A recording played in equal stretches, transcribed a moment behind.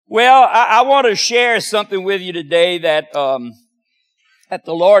Well, I want to share something with you today that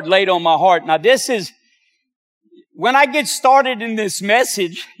the Lord laid on my heart. Now, this is, when I get started in this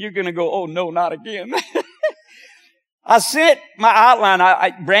message, you're going to go, oh, no, not again. I sent my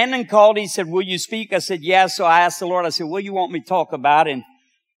outline. Brandon called. He said, will you speak? I said, yeah. So I asked the Lord, I said, what do you want me to talk about? And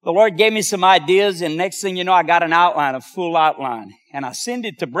the Lord gave me some ideas. And next thing you know, I got an outline, a full outline. And I sent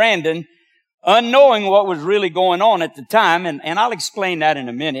it to Brandon, unknowing what was really going on at the time. And I'll explain that in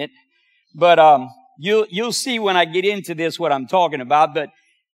a minute. But you'll see when I get into this what I'm talking about.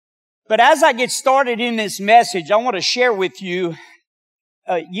 But as I get started in this message, I want to share with you,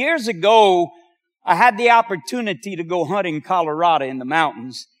 years ago, I had the opportunity to go hunt in Colorado in the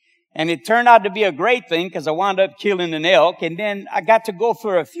mountains. And it turned out to be a great thing because I wound up killing an elk. And then I got to go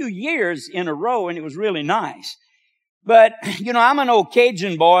for a few years in a row, and it was really nice. But, you know, I'm an old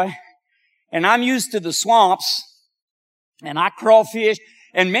Cajun boy, and I'm used to the swamps, and I crawfish.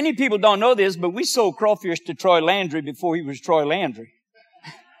 And many people don't know this, but we sold crawfish to Troy Landry before he was Troy Landry.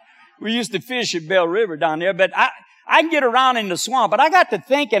 We used to fish at Bell River down there, but I can get around in the swamp. But I got to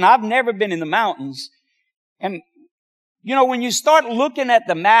thinking, I've never been in the mountains. And, you know, when you start looking at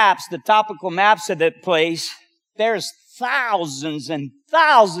the maps, the topical maps of that place, there's thousands and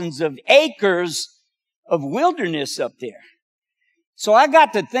thousands of acres of wilderness up there. So I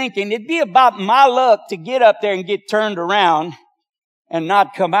got to thinking, it'd be about my luck to get up there and get turned around and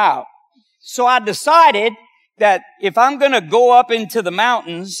not come out. So I decided that if I'm going to go up into the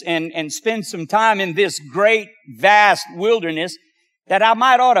mountains and spend some time in this great, vast wilderness, that I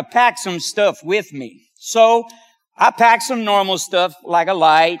might ought to pack some stuff with me. So I packed some normal stuff like a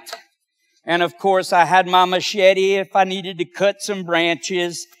light. And of course, I had my machete if I needed to cut some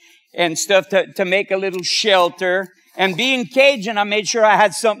branches and stuff to make a little shelter. And being Cajun, I made sure I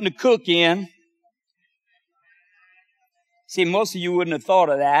had something to cook in. See, most of you wouldn't have thought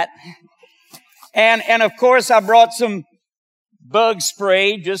of that. And of course, I brought some bug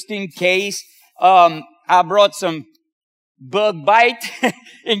spray just in case. I brought some bug bite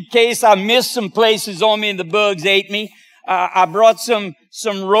in case I missed some places on me and the bugs ate me. I brought some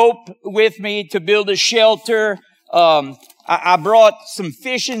rope with me to build a shelter. I brought some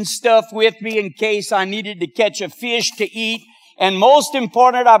fishing stuff with me in case I needed to catch a fish to eat. And most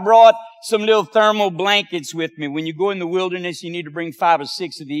important, I brought some little thermal blankets with me. When you go in the wilderness, you need to bring 5 or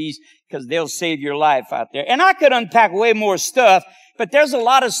 6 of these because they'll save your life out there. And I could unpack way more stuff, but there's a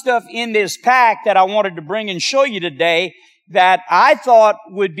lot of stuff in this pack that I wanted to bring and show you today that I thought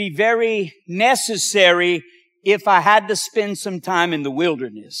would be very necessary if I had to spend some time in the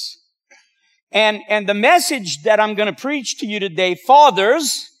wilderness. And the message that I'm going to preach to you today,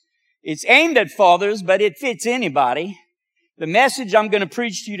 fathers, it's aimed at fathers, but it fits anybody. The message I'm going to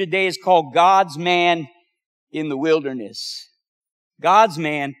preach to you today is called God's Man in the Wilderness. God's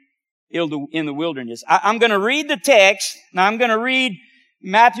Man in the Wilderness. I'm going to read the text. Now I'm going to read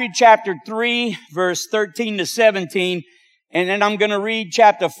Matthew chapter 3, verse 13 to 17. And then I'm going to read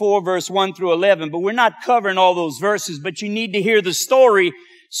chapter 4, verse 1 through 11. But we're not covering all those verses, but you need to hear the story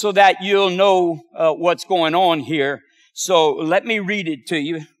so that you'll know what's going on here. So let me read it to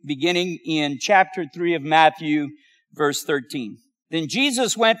you, beginning in chapter 3 of Matthew, verse 13. Then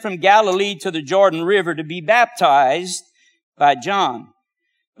Jesus went from Galilee to the Jordan River to be baptized by John.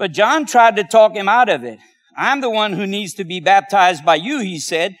 But John tried to talk him out of it. I'm the one who needs to be baptized by you, he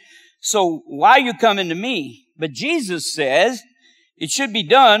said. So why are you coming to me? But Jesus says, it should be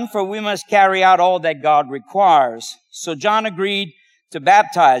done, for we must carry out all that God requires. So John agreed to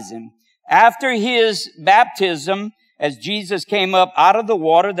baptize him. After his baptism, as Jesus came up out of the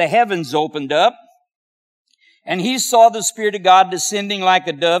water, the heavens opened up, and he saw the Spirit of God descending like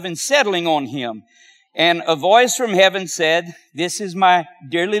a dove and settling on him. And a voice from heaven said, this is my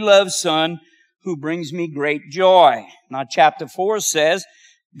dearly loved Son, who brings me great joy. Now chapter 4 says,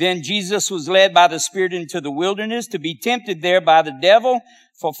 then Jesus was led by the Spirit into the wilderness to be tempted there by the devil.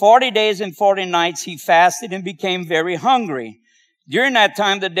 For 40 days and 40 nights he fasted and became very hungry. During that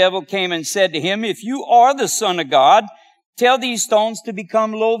time the devil came and said to him, if you are the Son of God, tell these stones to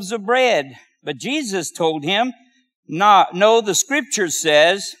become loaves of bread. But Jesus told him, no, the Scripture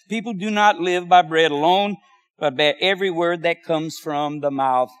says, people do not live by bread alone, but by every word that comes from the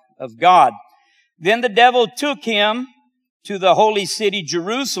mouth of God. Then the devil took him to the holy city,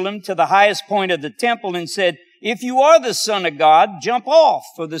 Jerusalem, to the highest point of the temple and said, if you are the Son of God, jump off.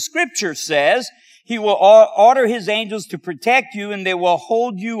 For the Scripture says, he will order his angels to protect you, and they will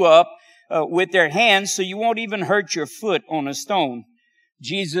hold you up with their hands so you won't even hurt your foot on a stone.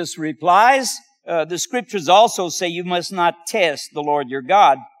 Jesus replies, the Scriptures also say you must not test the Lord your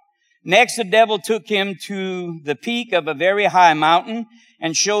God. Next, the devil took him to the peak of a very high mountain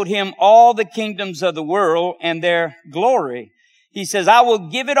and showed him all the kingdoms of the world and their glory. He says, I will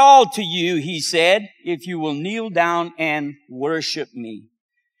give it all to you, he said, if you will kneel down and worship me.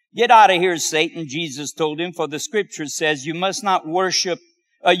 Get out of here, Satan, Jesus told him, for the scripture says you must worship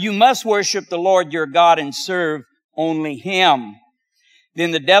the Lord your God and serve only him.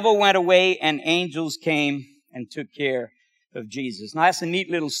 Then the devil went away and angels came and took care of Jesus. Now that's a neat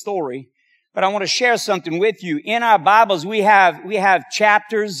little story, but I want to share something with you. In our Bibles, we have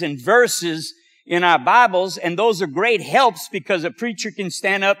chapters and verses in our Bibles, and those are great helps because a preacher can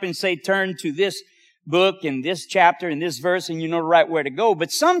stand up and say, turn to this book and this chapter and this verse, and you know right where to go.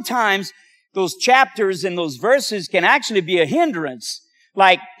 But sometimes those chapters and those verses can actually be a hindrance.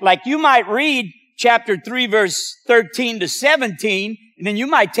 Like you might read chapter 3, verse 13 to 17, and then you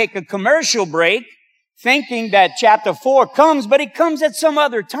might take a commercial break thinking that chapter 4 comes, but it comes at some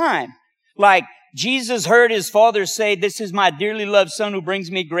other time. Like Jesus heard his Father say, this is my dearly loved Son who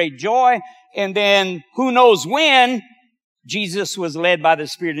brings me great joy. And then who knows when Jesus was led by the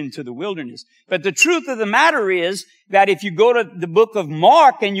Spirit into the wilderness. But the truth of the matter is that if you go to the book of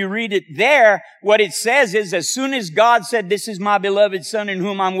Mark and you read it there, what it says is as soon as God said, this is my beloved Son in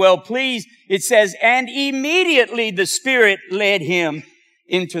whom I'm well pleased, it says, and immediately the Spirit led him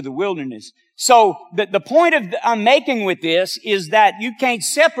into the wilderness. So the point I'm making with this is that you can't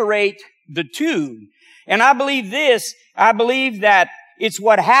separate the two. And I believe that it's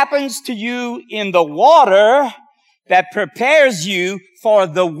what happens to you in the water that prepares you for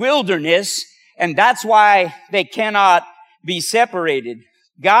the wilderness, and that's why they cannot be separated.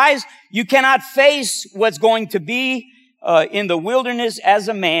 Guys, you cannot face what's going to be in the wilderness as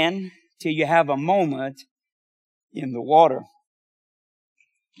a man till you have a moment in the water.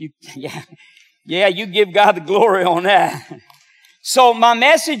 You give God the glory on that. So my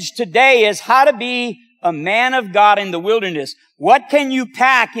message today is how to be a man of God in the wilderness. What can you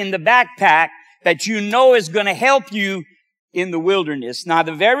pack in the backpack that you know is going to help you in the wilderness? Now,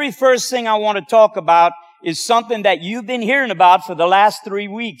 the very first thing I want to talk about is something that you've been hearing about for the last 3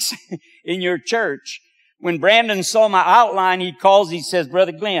 weeks in your church. When Brandon saw my outline, he says,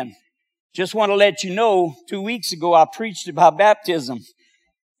 Brother Glenn, just want to let you know, 2 weeks ago I preached about baptism.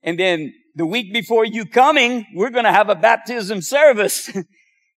 And then the week before you coming, we're going to have a baptism service.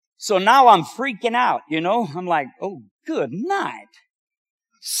 So now I'm freaking out, I'm like, oh, good night.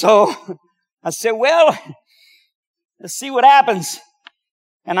 So I said, well, let's see what happens.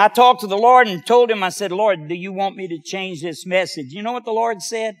 And I talked to the Lord and told him, I said, Lord, do you want me to change this message? You know what the Lord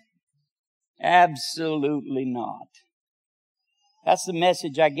said? Absolutely not. That's the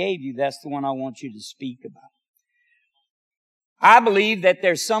message I gave you. That's the one I want you to speak about. I believe that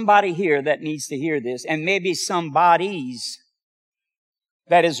there's somebody here that needs to hear this, and maybe somebody's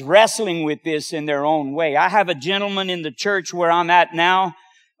that is wrestling with this in their own way. I have a gentleman in the church where I'm at now.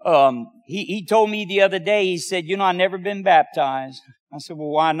 He told me the other day, he said, I've never been baptized. I said, well,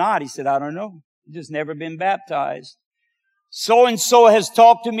 why not? He said, I don't know. I've just never been baptized. So-and-so has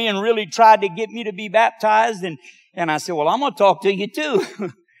talked to me and really tried to get me to be baptized. And I said, well, I'm going to talk to you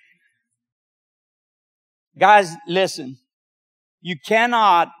too. Guys, listen. You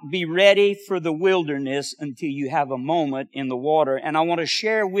cannot be ready for the wilderness until you have a moment in the water. And I want to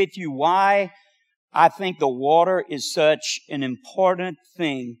share with you why I think the water is such an important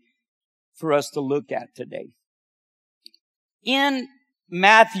thing for us to look at today. In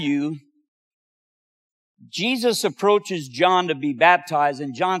Matthew, Jesus approaches John to be baptized,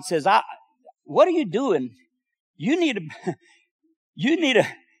 and John says, what are you doing? You need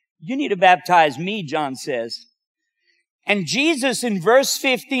to baptize me, John says. And Jesus in verse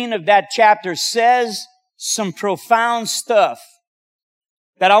 15 of that chapter says some profound stuff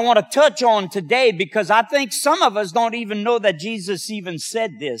that I want to touch on today, because I think some of us don't even know that Jesus even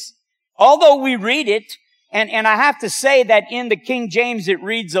said this. Although we read it, and I have to say that in the King James it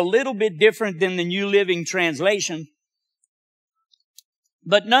reads a little bit different than the New Living Translation.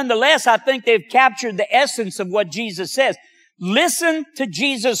 But nonetheless, I think they've captured the essence of what Jesus says. Listen to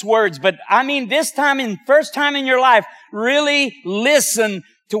Jesus' words, but I mean first time in your life, really listen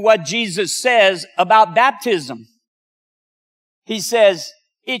to what Jesus says about baptism. He says,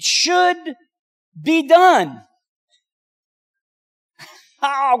 it should be done.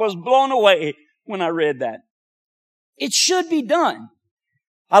 I was blown away when I read that. It should be done.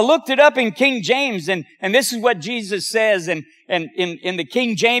 I looked it up in King James, and this is what Jesus says, and in the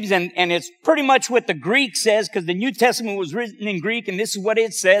King James, and it's pretty much what the Greek says, because the New Testament was written in Greek, and this is what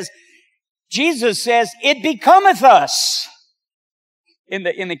it says. Jesus says, it becometh us, in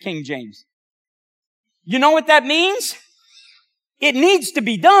the King James. You know what that means? It needs to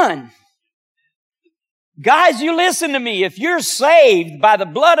be done. Guys, you listen to me. If you're saved by the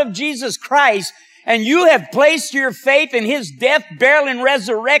blood of Jesus Christ and you have placed your faith in His death, burial, and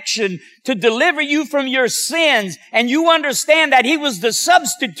resurrection to deliver you from your sins, and you understand that He was the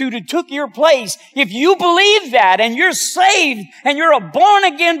substitute who took your place, if you believe that and you're saved and you're a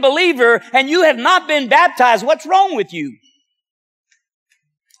born-again believer and you have not been baptized, what's wrong with you?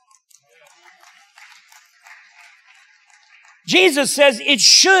 Jesus says it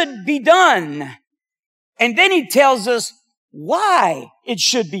should be done. And then He tells us why it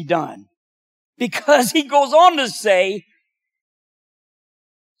should be done. Because He goes on to say,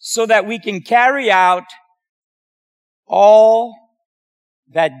 so that we can carry out all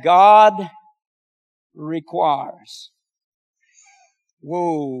that God requires.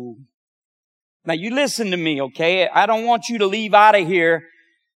 Whoa. Now you listen to me, okay? I don't want you to leave out of here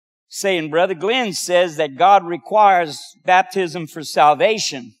saying, Brother Glenn says that God requires baptism for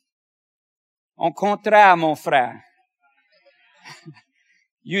salvation. En contraire, mon frère.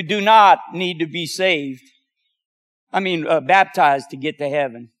 You do not need to be saved. Baptized to get to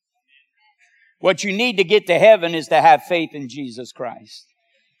heaven. What you need to get to heaven is to have faith in Jesus Christ.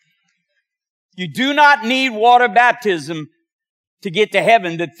 You do not need water baptism to get to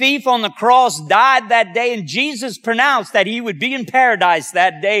heaven. The thief on the cross died that day, and Jesus pronounced that he would be in paradise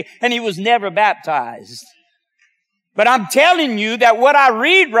that day, and he was never baptized. But I'm telling you that what I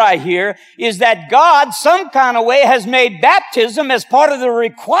read right here is that God, some kind of way, has made baptism as part of the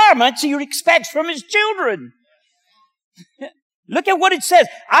requirements He expects from His children. Look at what it says.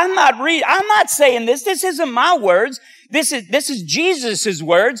 I'm not saying this. This isn't my words. This is Jesus'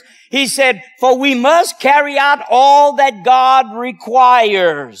 words. He said, for we must carry out all that God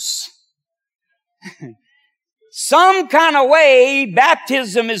requires. Some kind of way,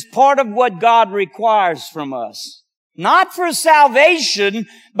 baptism is part of what God requires from us. Not for salvation,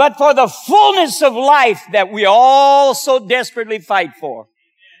 but for the fullness of life that we all so desperately fight for.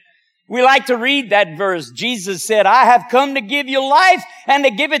 We like to read that verse. Jesus said, I have come to give you life and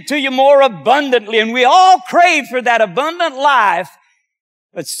to give it to you more abundantly. And we all crave for that abundant life.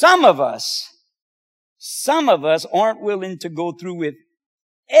 But some of us aren't willing to go through with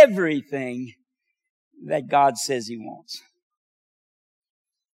everything that God says He wants.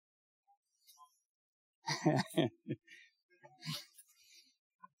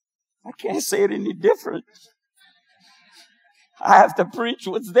 I can't say it any different. I have to preach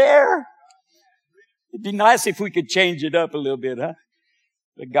what's there. It'd be nice if we could change it up a little bit, huh?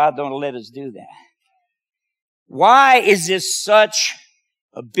 But God don't let us do that. Why is this such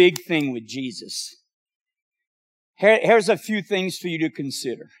a big thing with Jesus? Here's a few things for you to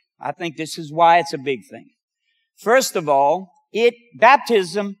consider. I think this is why it's a big thing. First of all,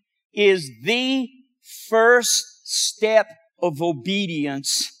 baptism is the first step of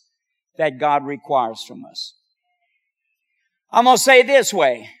obedience that God requires from us. I'm going to say it this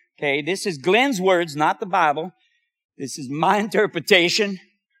way. Okay, this is Glenn's words, not the Bible. This is my interpretation.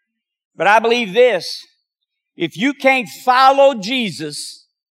 But I believe this. If you can't follow Jesus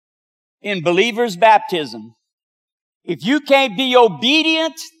in believer's baptism, if you can't be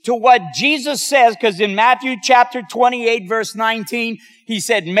obedient to what Jesus says, because in Matthew chapter 28, verse 19, He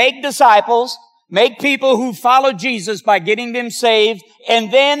said, make disciples, make people who follow Jesus by getting them saved,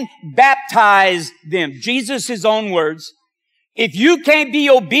 and then baptize them. Jesus' own words. If you can't be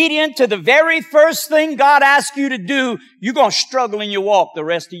obedient to the very first thing God asks you to do, you're going to struggle in your walk the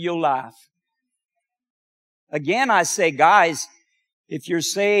rest of your life. Again, I say, guys, if you're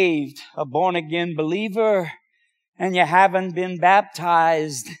saved, a born-again believer, and you haven't been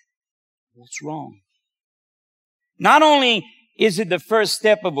baptized, what's wrong? Not only is it the first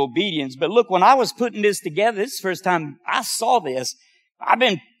step of obedience, but look, when I was putting this together, this is the first time I saw this. I've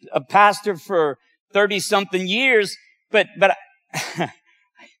been a pastor for 30-something years, but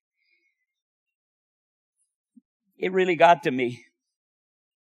it really got to me.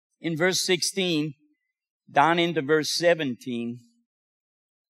 In verse 16, down into verse 17,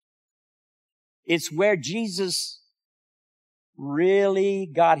 it's where Jesus really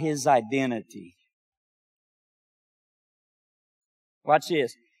got His identity. Watch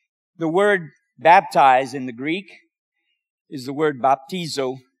this. The word baptize in the Greek is the word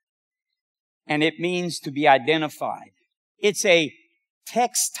baptizo, and it means to be identified. It's a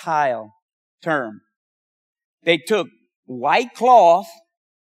textile term. They took white cloth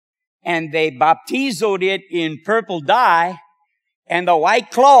and they baptizoed it in purple dye, and the white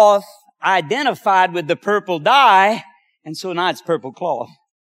cloth identified with the purple dye, and so now it's purple cloth.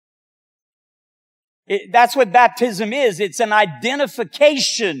 That's what baptism is. It's an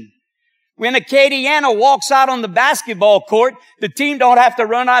identification. When Acadiana walks out on the basketball court, the team don't have to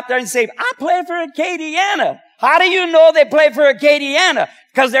run out there and say, I play for Acadiana. How do you know they play for Acadiana?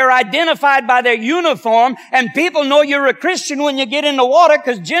 Because they're identified by their uniform, and people know you're a Christian when you get in the water,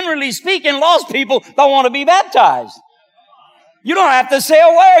 because generally speaking, lost people don't want to be baptized. You don't have to say a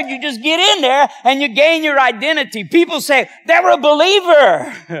word. You just get in there and you gain your identity. People say, they're a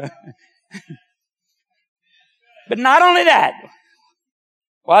believer. But not only that,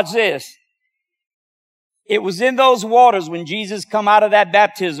 watch this. It was in those waters when Jesus come out of that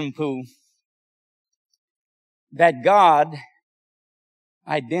baptism pool that God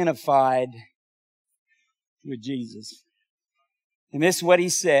identified with Jesus. And this is what he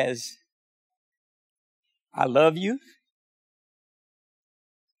says. I love you.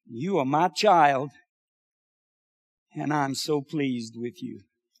 You are my child. And I'm so pleased with you.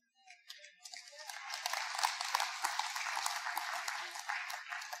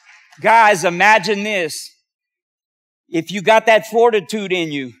 Guys, imagine this. If you got that fortitude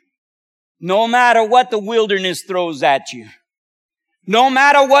in you, no matter what the wilderness throws at you, no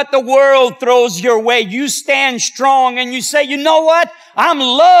matter what the world throws your way, you stand strong and you say, you know what? I'm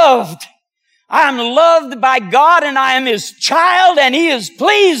loved. I'm loved by God and I am His child and He is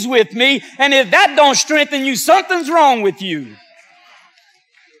pleased with me. And if that don't strengthen you, something's wrong with you.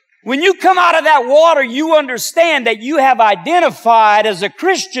 When you come out of that water, you understand that you have identified as a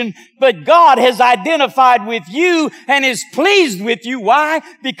Christian, but God has identified with you and is pleased with you. Why?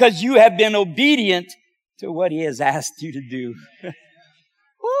 Because you have been obedient to what He has asked you to do.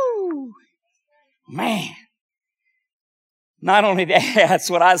 Woo! Man. Not only that,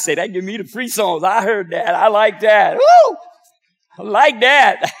 that's what I say. That give me the free songs. I heard that. I like that. Woo! I like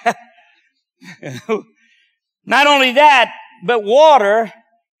that. Not only that, but water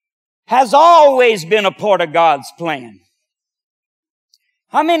has always been a part of God's plan.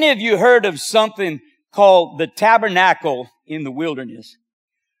 How many of you heard of something called the tabernacle in the wilderness?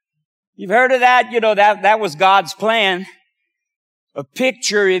 You've heard of that? You know, that was God's plan. A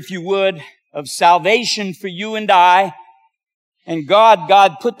picture, if you would, of salvation for you and I. And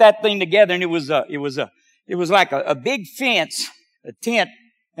God put that thing together, and it was like a big fence, a tent,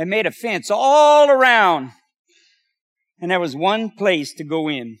 and made a fence all around. And there was one place to go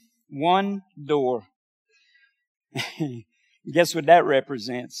in. One door. Guess what that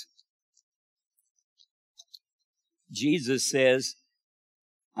represents? Jesus says,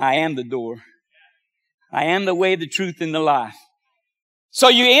 I am the door. I am the way, the truth, and the life. So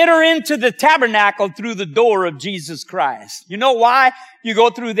you enter into the tabernacle through the door of Jesus Christ. You know why you go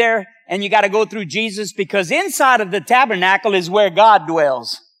through there and you got to go through Jesus? Because inside of the tabernacle is where God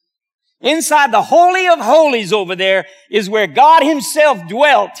dwells. Inside the Holy of Holies over there is where God Himself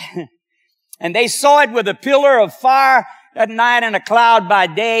dwelt. And they saw it with a pillar of fire at night and a cloud by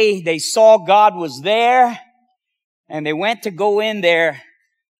day. They saw God was there. And they went to go in there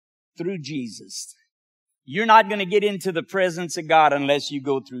through Jesus. You're not going to get into the presence of God unless you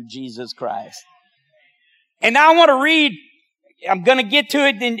go through Jesus Christ. And now I want to read, I'm going to get to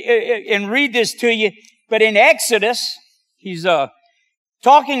it and read this to you. But in Exodus, he's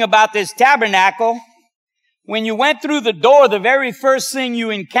talking about this tabernacle. When you went through the door, the very first thing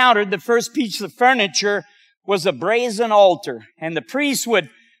you encountered, the first piece of furniture, was a brazen altar. And the priest would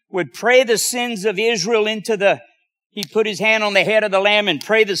pray the sins of Israel he'd put his hand on the head of the lamb and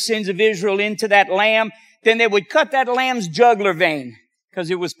pray the sins of Israel into that lamb. Then they would cut that lamb's jugular vein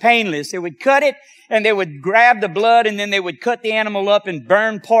because it was painless. They would cut it and they would grab the blood and then they would cut the animal up and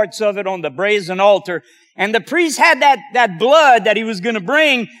burn parts of it on the brazen altar. And the priest had that blood that he was going to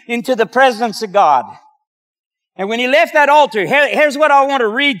bring into the presence of God. And when he left that altar, here's what I want to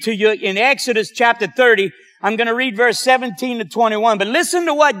read to you in Exodus chapter 30. I'm going to read verse 17 to 21. But listen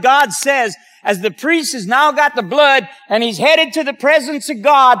to what God says as the priest has now got the blood and he's headed to the presence of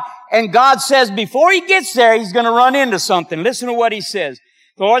God. And God says before he gets there, he's going to run into something. Listen to what He says.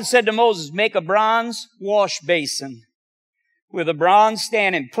 The Lord said to Moses, make a bronze wash basin with a bronze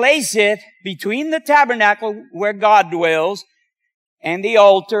stand and place it between the tabernacle where God dwells and the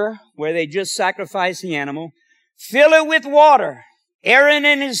altar where they just sacrifice the animal. Fill it with water. Aaron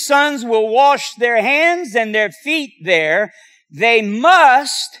and his sons will wash their hands and their feet there. They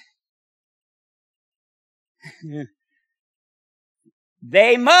must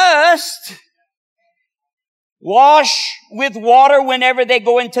wash with water whenever they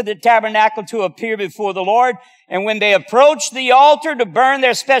go into the tabernacle to appear before the Lord. And when they approach the altar to burn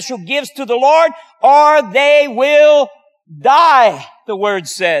their special gifts to the Lord, or they will die, the word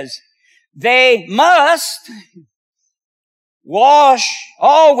says. They must wash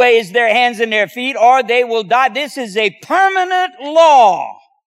always their hands and their feet, or they will die. This is a permanent law.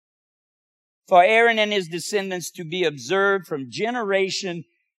 for Aaron and his descendants to be observed from generation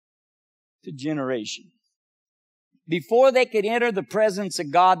to generation. Before they could enter the presence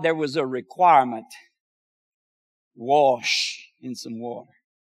of God, there was a requirement. Wash in some water.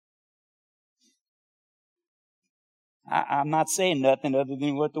 I'm not saying nothing other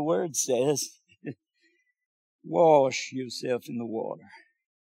than what the Word says. Wash yourself in the water.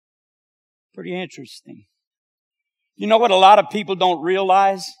 Pretty interesting. You know what a lot of people don't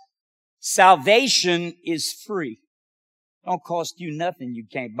realize? Salvation is free. Don't cost you nothing. You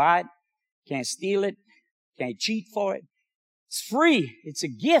can't buy it, can't steal it, can't cheat for it. It's free. It's a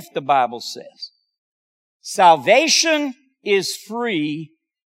gift, the Bible says. Salvation is free,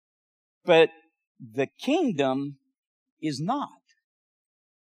 but the kingdom is not.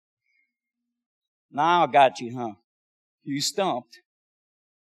 Now I got you, huh? You stumped.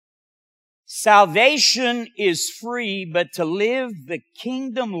 Salvation is free, but to live the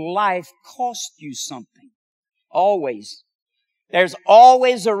kingdom life costs you something. Always. There's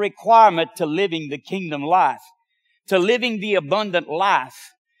always a requirement to living the kingdom life, to living the abundant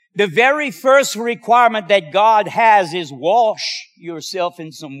life. The very first requirement that God has is wash yourself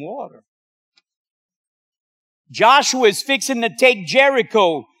in some water. Joshua is fixing to take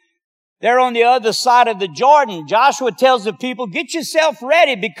Jericho. They're on the other side of the Jordan. Joshua tells the people, get yourself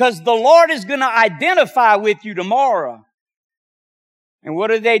ready because the Lord is going to identify with you tomorrow. And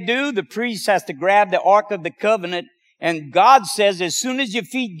what do? The priest has to grab the Ark of the Covenant. And God says, as soon as you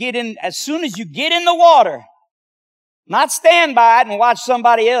get in the water, not stand by it and watch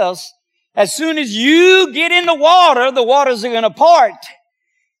somebody else. As soon as you get in the waters are going to part.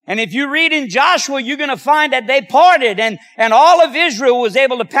 And if you read in Joshua, you're going to find that they parted and all of Israel was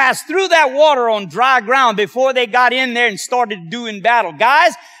able to pass through that water on dry ground before they got in there and started doing battle.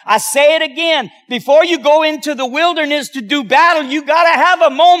 Guys, I say it again. Before you go into the wilderness to do battle, you got to have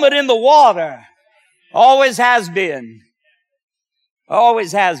a moment in the water. Always has been.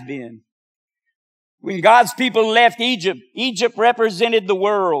 Always has been. When God's people left Egypt, Egypt represented the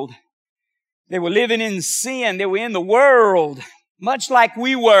world. They were living in sin. They were in the world, much like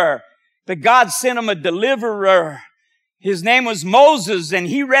we were. But God sent them a deliverer. His name was Moses, and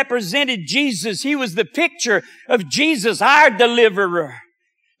he represented Jesus. He was the picture of Jesus, our deliverer.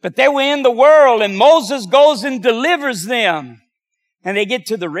 But they were in the world, and Moses goes and delivers them. And they get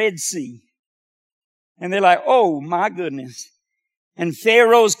to the Red Sea. And they're like, oh my goodness. And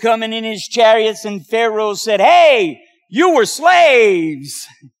Pharaoh's coming in his chariots, and Pharaoh said, hey, you were slaves.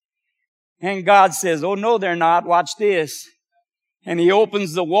 And God says, oh no, they're not. Watch this. And he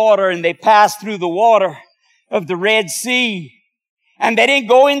opens the water, and they pass through the water of the Red Sea. And they didn't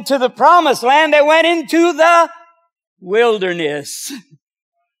go into the promised land. They went into the wilderness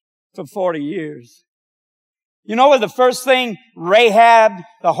for 40 years. You know what the first thing Rahab,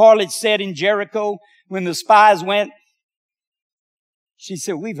 the harlot, said in Jericho when the spies went? She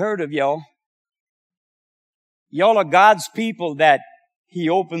said, we've heard of y'all. Y'all are God's people that He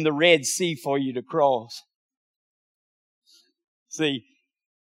opened the Red Sea for you to cross. See,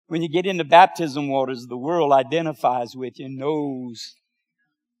 when you get into baptism waters, the world identifies with you, knows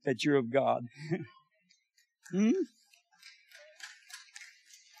that you're of God.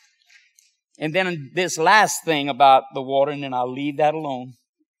 And then this last thing about the water, and then I'll leave that alone.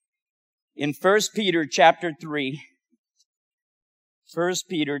 In 1 Peter chapter 3, 1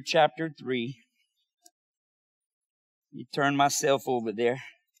 Peter chapter 3, you turn myself over there.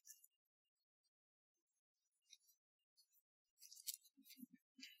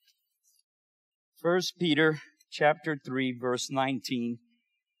 First Peter chapter 3, verse 19.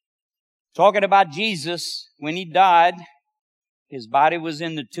 Talking about Jesus, when He died, His body was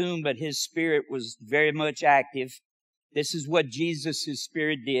in the tomb, but His spirit was very much active. This is what Jesus'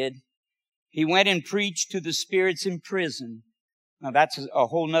 spirit did. He went and preached to the spirits in prison. Now that's a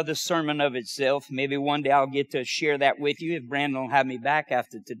whole nother sermon of itself. Maybe one day I'll get to share that with you if Brandon will have me back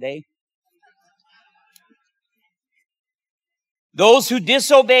after today. Those who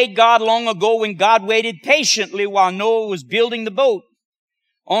disobeyed God long ago when God waited patiently while Noah was building the boat.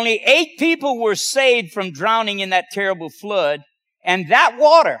 Only 8 people were saved from drowning in that terrible flood. And that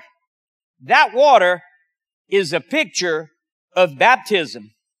water is a picture of baptism,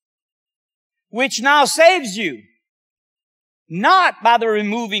 which now saves you. Not by the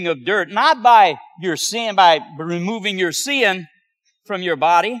removing of dirt, not by your sin, by removing your sin from your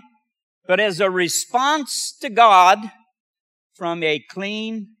body, but as a response to God from a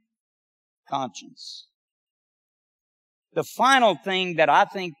clean conscience. The final thing that I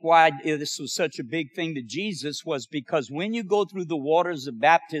think why this was such a big thing to Jesus was because when you go through the waters of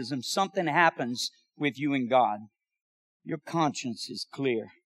baptism, something happens with you and God. Your conscience is clear.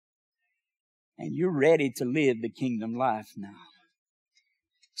 And you're ready to live the kingdom life now.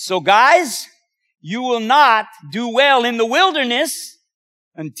 So guys, you will not do well in the wilderness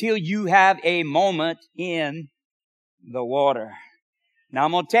until you have a moment in the water. Now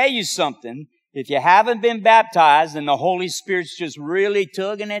I'm going to tell you something. If you haven't been baptized and the Holy Spirit's just really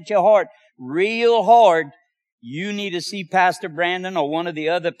tugging at your heart real hard, you need to see Pastor Brandon or one of the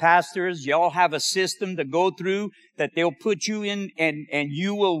other pastors. Y'all have a system to go through that they'll put you in, and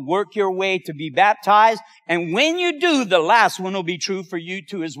you will work your way to be baptized. And when you do, the last one will be true for you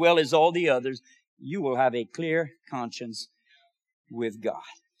too, as well as all the others. You will have a clear conscience with God.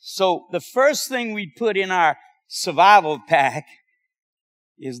 So the first thing we put in our survival pack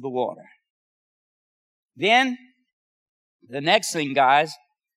is the water. Then, the next thing, guys,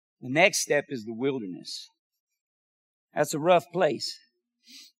 the next step is the wilderness. That's a rough place.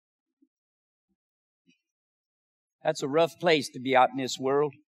 That's a rough place to be out in this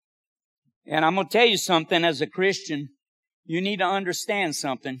world. And I'm going to tell you something, as a Christian, you need to understand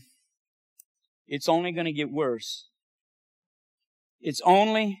something. It's only going to get worse. It's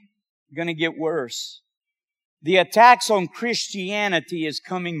only going to get worse. The attacks on Christianity is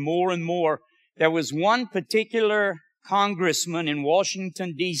coming more and more. There was one particular congressman in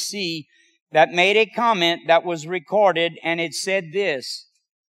Washington, D.C., that made a comment that was recorded, and it said this: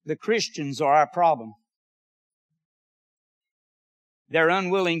 the Christians are our problem. They're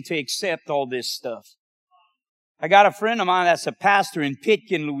unwilling to accept all this stuff. I got a friend of mine that's a pastor in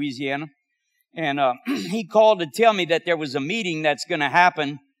Pitkin, Louisiana, and he called to tell me that there was a meeting that's going to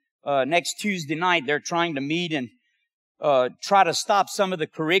happen next Tuesday night. They're trying to meet and try to stop some of the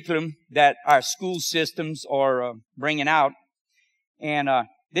curriculum that our school systems are bringing out. And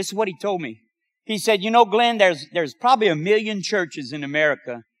this is what he told me. He said, you know, Glenn, there's probably 1 million churches in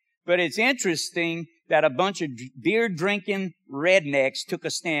America, but it's interesting that a bunch of beer-drinking rednecks took a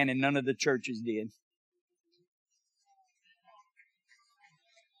stand and none of the churches did.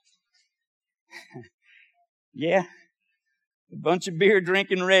 Yeah, a bunch of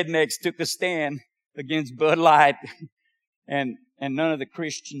beer-drinking rednecks took a stand against Bud Light, and none of the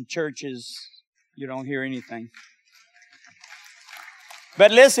Christian churches, you don't hear anything.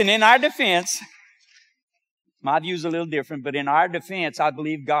 But listen, in our defense, my view's a little different, but in our defense, I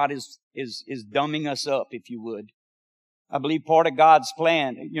believe God is dumbing us up, if you would. I believe part of God's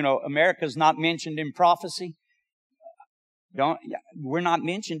plan, you know, America's not mentioned in prophecy. We're not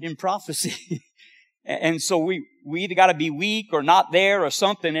mentioned in prophecy. And so we either got to be weak or not there or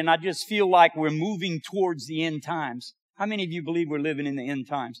something, and I just feel like we're moving towards the end times. How many of you believe we're living in the end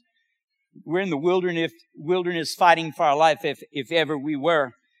times? We're in the wilderness fighting for our life, if ever we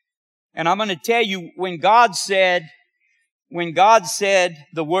were. And I'm going to tell you, when God said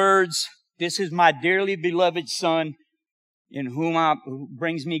the words, "This is my dearly beloved Son, in who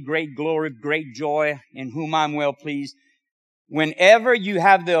brings me great glory, great joy, in whom I'm well pleased," whenever you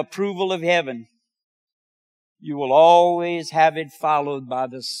have the approval of heaven, you will always have it followed by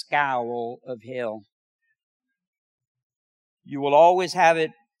the scowl of hell. You will always have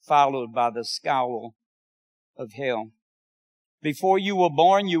it followed by the scowl of hell. Before you were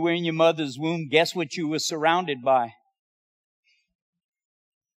born, you were in your mother's womb. Guess what you were surrounded by?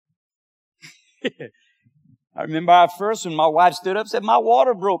 I remember our first one, my wife stood up and said, "My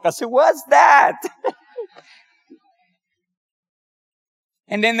water broke." I said, "What's that?"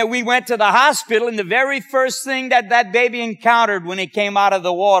 And then we went to the hospital, and the very first thing that baby encountered when it came out of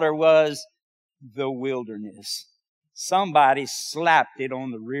the water was the wilderness. Somebody slapped it on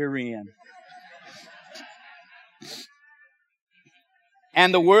the rear end.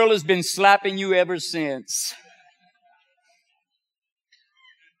 And the world has been slapping you ever since.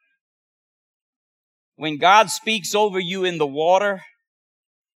 When God speaks over you in the water,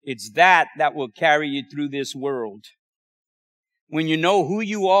 it's that will carry you through this world. When you know who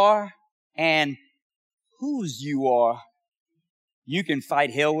you are and whose you are, you can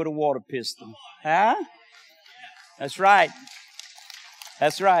fight hell with a water pistol. Huh? That's right.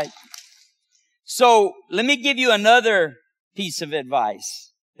 That's right. So let me give you another piece of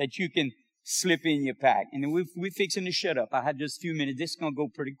advice that you can slip in your pack. And then we're fixing to shut up. I had just a few minutes. This is going to go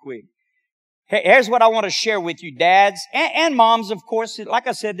pretty quick. Here's what I want to share with you, dads and moms, of course. Like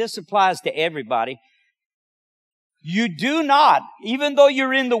I said, this applies to everybody. You do not, even though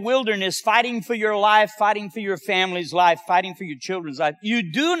you're in the wilderness fighting for your life, fighting for your family's life, fighting for your children's life, you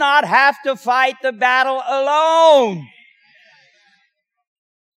do not have to fight the battle alone.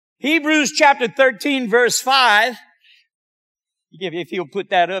 Hebrews chapter 13, verse 5. If you'll put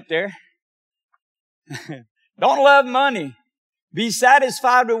that up there. Don't love money. Be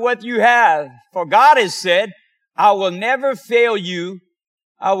satisfied with what you have. For God has said, "I will never fail you.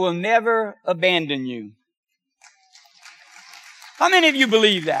 I will never abandon you. How many of you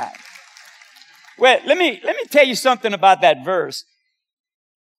believe that? Well, let me tell you something about that verse.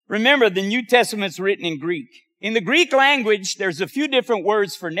 Remember, the New Testament's written in Greek. In the Greek language, there's a few different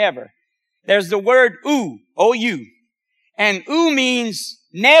words for never. There's the word ou, O-U. And ou means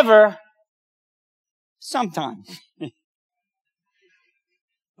never, sometimes.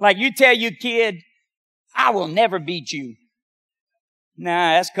 Like you tell your kid, I will never beat you.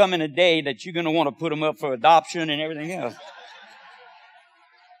 Nah, that's coming a day that you're going to want to put them up for adoption and everything else.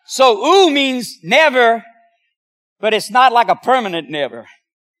 So ou means never, but it's not like a permanent never.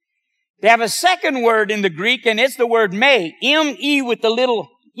 They have a second word in the Greek, and it's the word may. M-E with the little,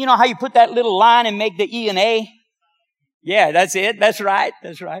 you know how you put that little line and make the E and A? Yeah, that's it. That's right.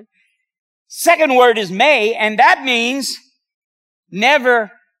 That's right. Second word is may, and that means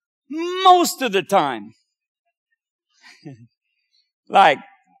never most of the time. Like,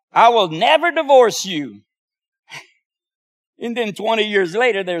 I will never divorce you. And then 20 years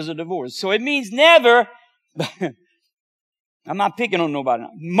later, there's a divorce. So it means never. I'm not picking on nobody.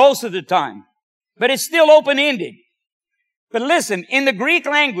 Most of the time. But it's still open-ended. But listen, in the Greek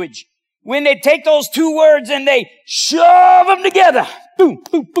language, when they take those two words and they shove them together, boom,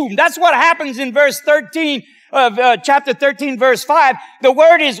 boom, boom. That's what happens in verse 13 of chapter 13, verse 5. The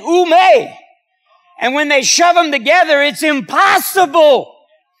word is ume. And when they shove them together, it's impossible.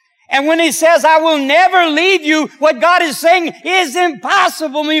 And when he says, I will never leave you, what God is saying is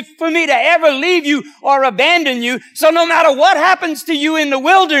impossible for me to ever leave you or abandon you. So no matter what happens to you in the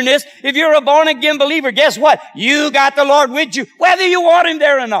wilderness, if you're a born-again believer, guess what? You got the Lord with you, whether you want Him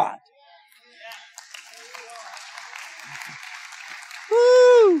there or not.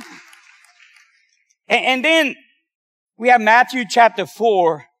 Woo. And then we have Matthew chapter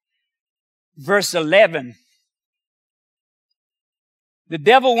 4, verse 11. The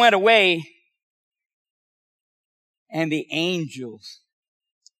devil went away, and the angels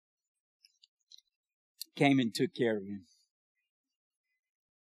came and took care of him.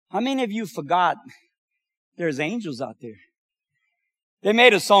 How many of you forgot there's angels out there? They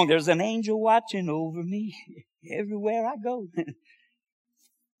made a song, there's an angel watching over me everywhere I go.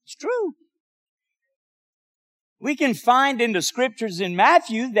 It's true. We can find in the scriptures in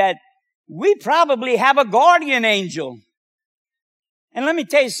Matthew that we probably have a guardian angel. And let me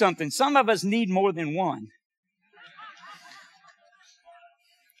tell you something. Some of us need more than one.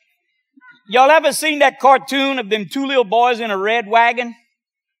 Y'all ever seen that cartoon of them two little boys in a red wagon?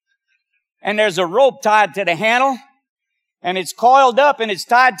 And there's a rope tied to the handle. And it's coiled up and it's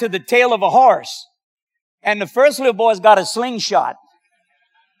tied to the tail of a horse. And the first little boy's got a slingshot.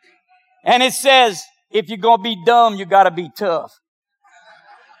 And it says, if you're going to be dumb, you got to be tough.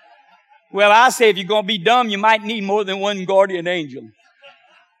 Well, I say if you're going to be dumb, you might need more than one guardian angel.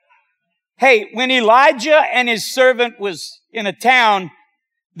 Hey, when Elijah and his servant was in a town,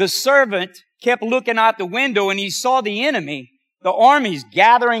 the servant kept looking out the window and he saw the enemy, the armies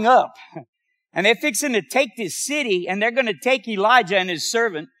gathering up. And they're fixing to take this city and they're going to take Elijah and his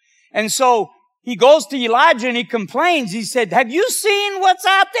servant. And so he goes to Elijah and he complains. He said, have you seen what's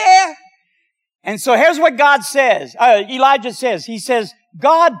out there? And so here's what God says. Elijah says, he says,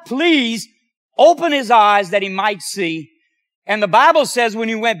 God, please open his eyes that he might see. And the Bible says when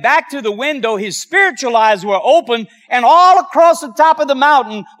he went back to the window, his spiritual eyes were open, and all across the top of the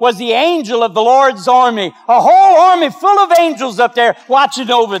mountain was the angel of the Lord's army. A whole army full of angels up there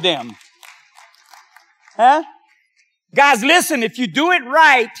watching over them. Huh? Guys, listen, if you do it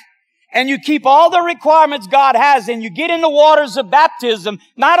right, and you keep all the requirements God has, and you get in the waters of baptism,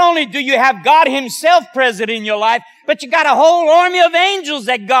 not only do you have God Himself present in your life, but you got a whole army of angels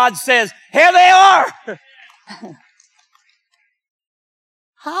that God says, here they are.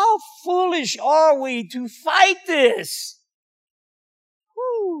 How foolish are we to fight this?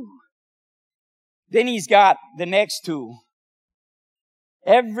 Whew. Then he's got the next tool.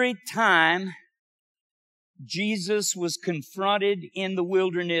 Every time Jesus was confronted in the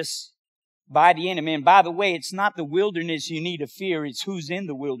wilderness by the enemy, and by the way, it's not the wilderness you need to fear, it's who's in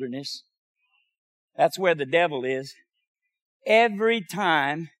the wilderness. That's where the devil is. Every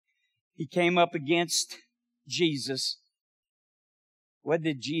time he came up against Jesus, what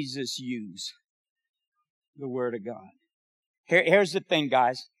did Jesus use? The Word of God. Here's the thing,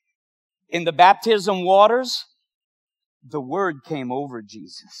 guys. In the baptism waters, the Word came over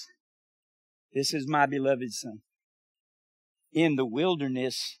Jesus. This is my beloved Son. In the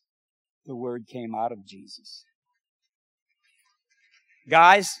wilderness, the Word came out of Jesus.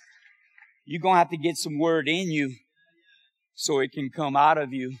 Guys, you're going to have to get some Word in you so it can come out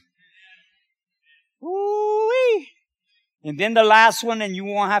of you. Ooh-wee. And then the last one, and you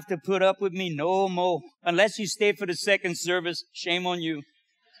won't have to put up with me no more. Unless you stay for the second service, shame on you.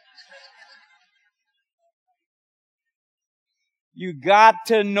 You got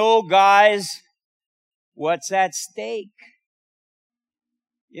to know, guys, what's at stake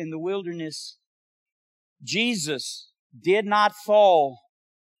in the wilderness. Jesus did not fall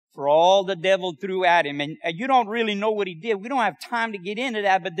for all the devil threw at him. And you don't really know what he did. We don't have time to get into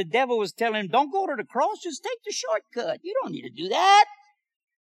that, but the devil was telling him, don't go to the cross, just take the shortcut. You don't need to do that.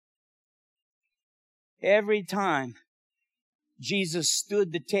 Every time Jesus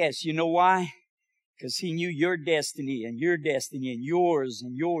stood the test. You know why? Because he knew your destiny and yours and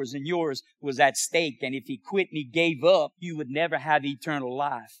yours and yours was at stake. And if he quit and he gave up, you would never have eternal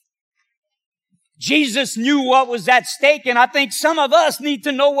life. Jesus knew what was at stake, and I think some of us need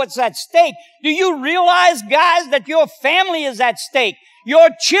to know what's at stake. Do you realize, guys, that your family is at stake? Your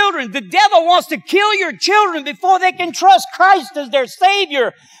children. The devil wants to kill your children before they can trust Christ as their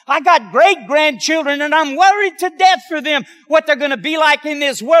Savior. I got great-grandchildren, and I'm worried to death for them, what they're going to be like in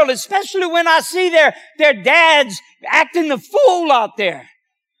this world, especially when I see their dads acting the fool out there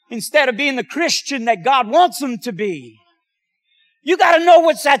instead of being the Christian that God wants them to be. You got to know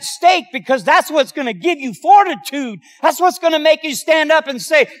what's at stake, because that's what's going to give you fortitude. That's what's going to make you stand up and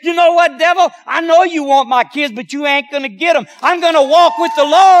say, you know what, devil? I know you want my kids, but you ain't going to get them. I'm going to walk with the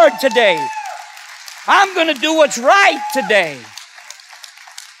Lord today. I'm going to do what's right today.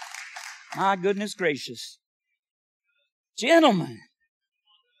 My goodness gracious. Gentlemen,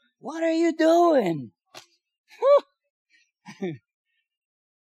 what are you doing?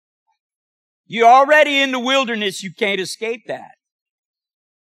 You're already in the wilderness. You can't escape that.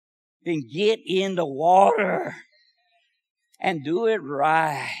 Then get in the water and do it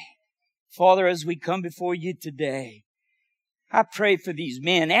right. Father, as we come before you today, I pray for these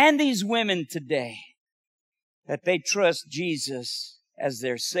men and these women today that they trust Jesus as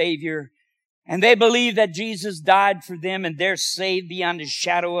their Savior, and they believe that Jesus died for them and they're saved beyond a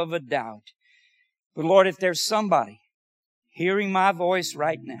shadow of a doubt. But Lord, if there's somebody hearing my voice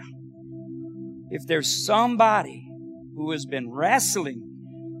right now, if there's somebody who has been wrestling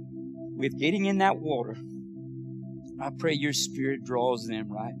with getting in that water, I pray your Spirit draws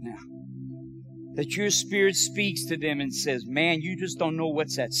them right now. That your Spirit speaks to them and says, man, you just don't know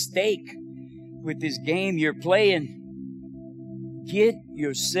what's at stake with this game you're playing. Get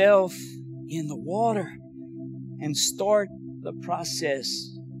yourself in the water and start the process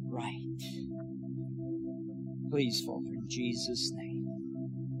right. Please, Father, in Jesus' name.